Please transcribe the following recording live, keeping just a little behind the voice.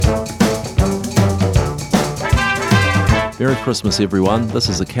Merry Christmas, everyone. This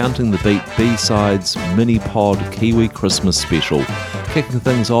is a Counting the Beat B-Sides mini-pod Kiwi Christmas special. Kicking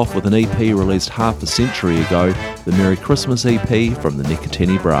things off with an EP released half a century ago, the Merry Christmas EP from the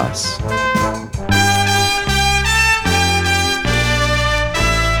Nekoteni Brass.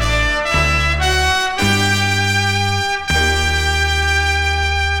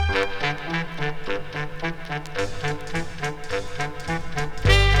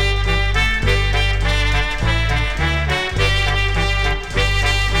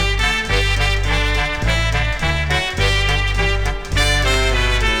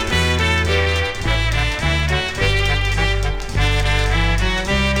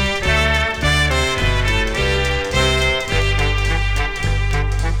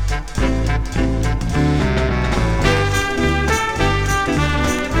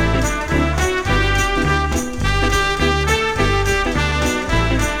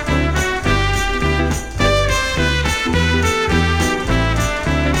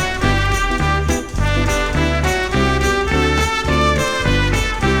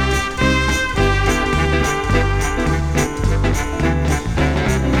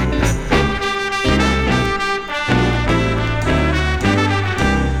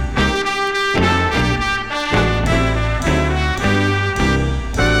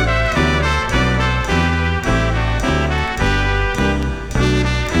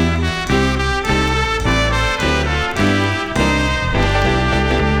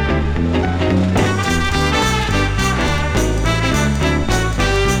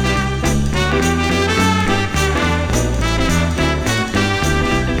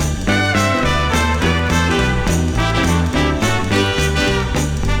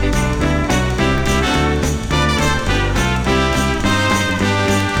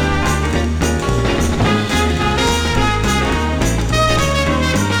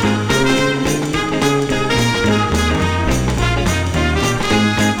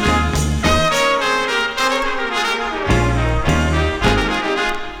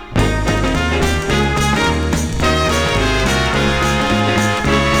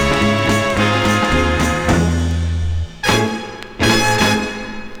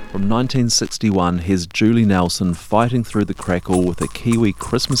 From 1961, here's Julie Nelson fighting through the crackle with a Kiwi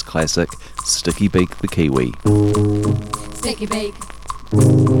Christmas classic, Sticky Beak the Kiwi. Sticky beak,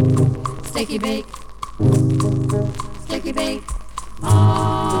 sticky beak, sticky beak.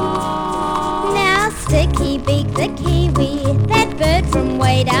 Now Sticky Beak the Kiwi, that bird from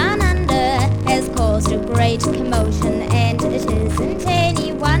way down under, has caused a great commotion, and it isn't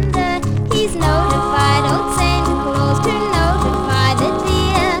any wonder. He's notified old Santa Claus to notify the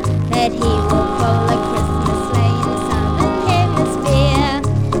deer that he will pull a Christmas sleigh in the southern hemisphere.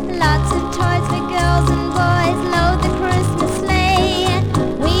 Lots of toys for girls and boys load the Christmas sleigh.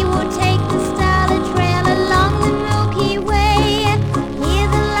 We will take the starlit trail along the Milky Way. Hear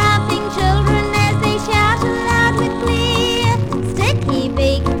the laughing children as they shout aloud with glee. Sticky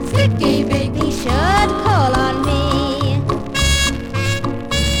Beak, be sure to call on me.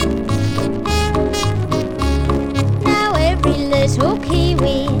 Now every little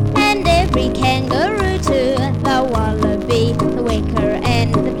Kiwi and every kangaroo too, the wallaby, the wicker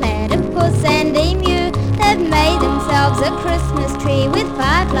and the platypus and emu, have made themselves a Christmas tree with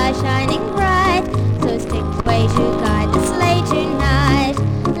fireflies shining bright. So stick way to guide the sleigh tonight.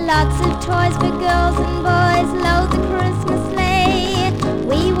 Lots of toys for girls and boys load the Christmas sleigh.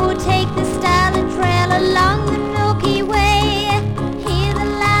 We will take the starlit trail along the Milky Way. Hear the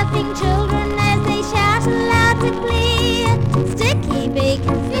laughing children as they shout aloud with glee. Sticky Beak,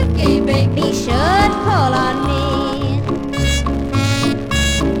 be sure to call on me.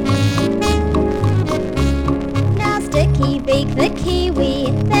 Now Sticky Beak the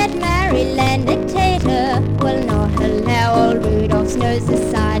Kiwi, that Maryland dictator, will not allow old Rudolph's nose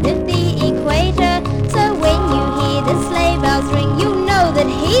this side of the equator. So when you hear the sleigh bells ring, you know that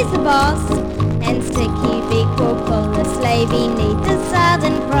he's the boss, and Sticky Beak will pull the sleigh beneath the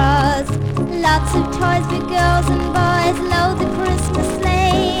Southern Cross. Lots of toys for girls and boys load the Christmas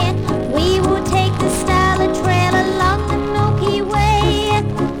sleigh. We will take the starlit trail along the Milky Way.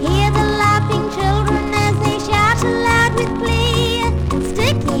 Hear the laughing children as they shout aloud with glee.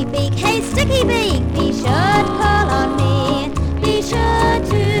 Sticky Beak, hey Sticky Beak, be sure to call on me. Be sure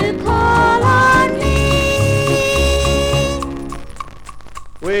to call on me.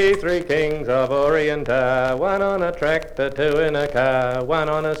 We three kings of Orienta, one on a tractor, two in a car, one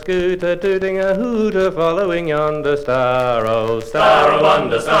on a scooter, tooting a hooter, following yonder star. Oh, star of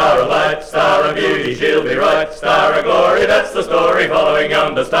wonder, star of light, star of beauty, she'll be right, star of glory, that's the story, following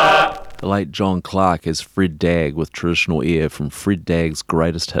yonder star. The late John Clark as Fred Dagg with traditional air from Fred Dagg's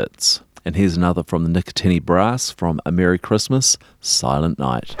greatest hits. And here's another from the Nicotini Brass from A Merry Christmas, Silent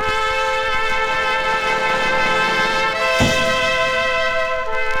Night.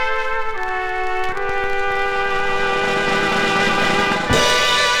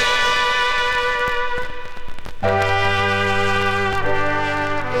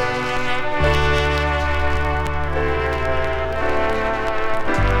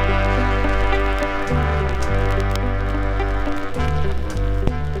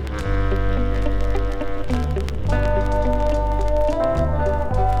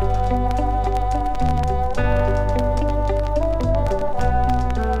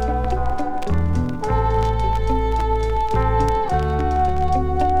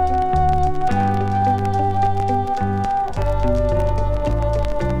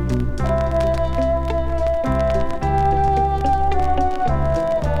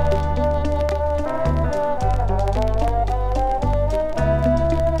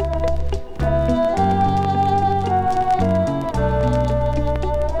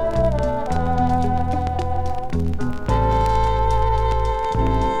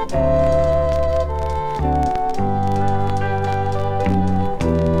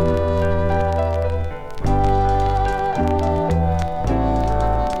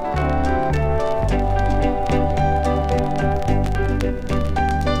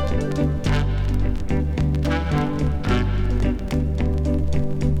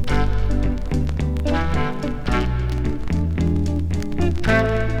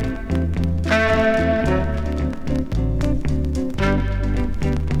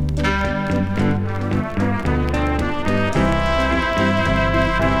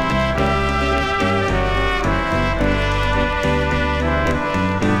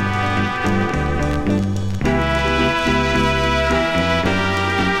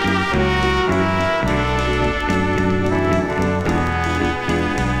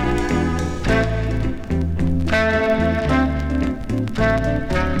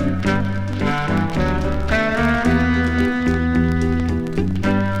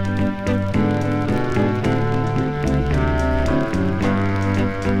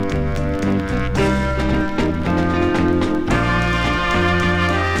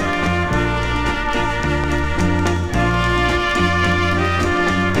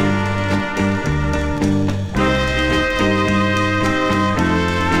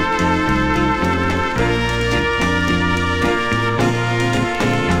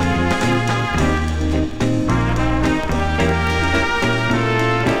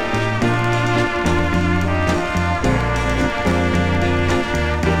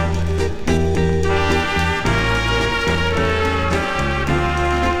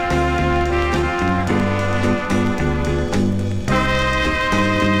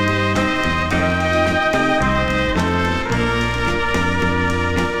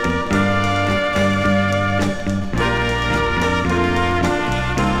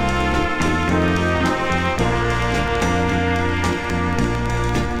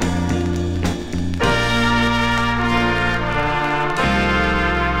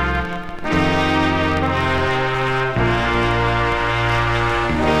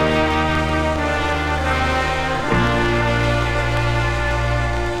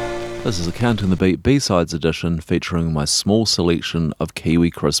 This is a Counting the Beat B-Sides edition featuring my small selection of Kiwi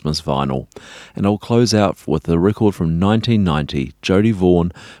Christmas vinyl. And I'll close out with a record from 1990, Jodie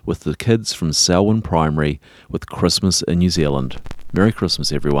Vaughan with the kids from Selwyn Primary with Christmas in New Zealand. Merry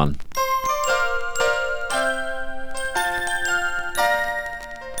Christmas, everyone.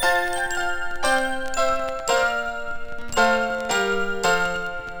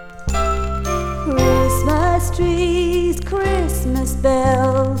 Christmas trees, Christmas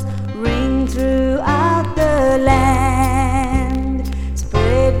bells ring throughout the land.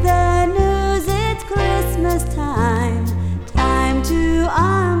 Spread the news, it's Christmas time, time to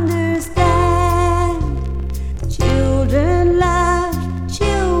understand. Children laugh,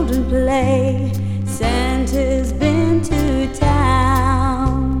 children play, Santa's been to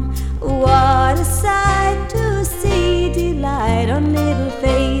town. What a sight to see, delight on little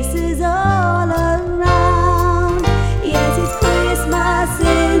faces all around. Yes, it's Christmas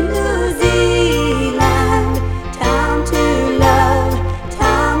in New Zealand, time to love,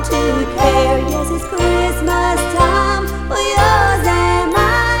 time to care. Yes, it's Christmas time for yours and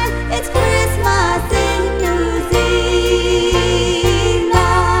mine. It's Christmas in New Zealand.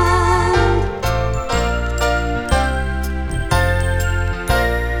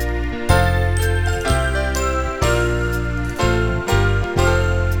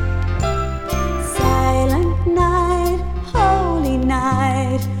 Silent night, holy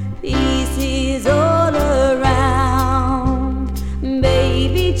night, peace is all around.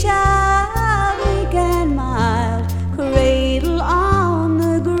 Baby child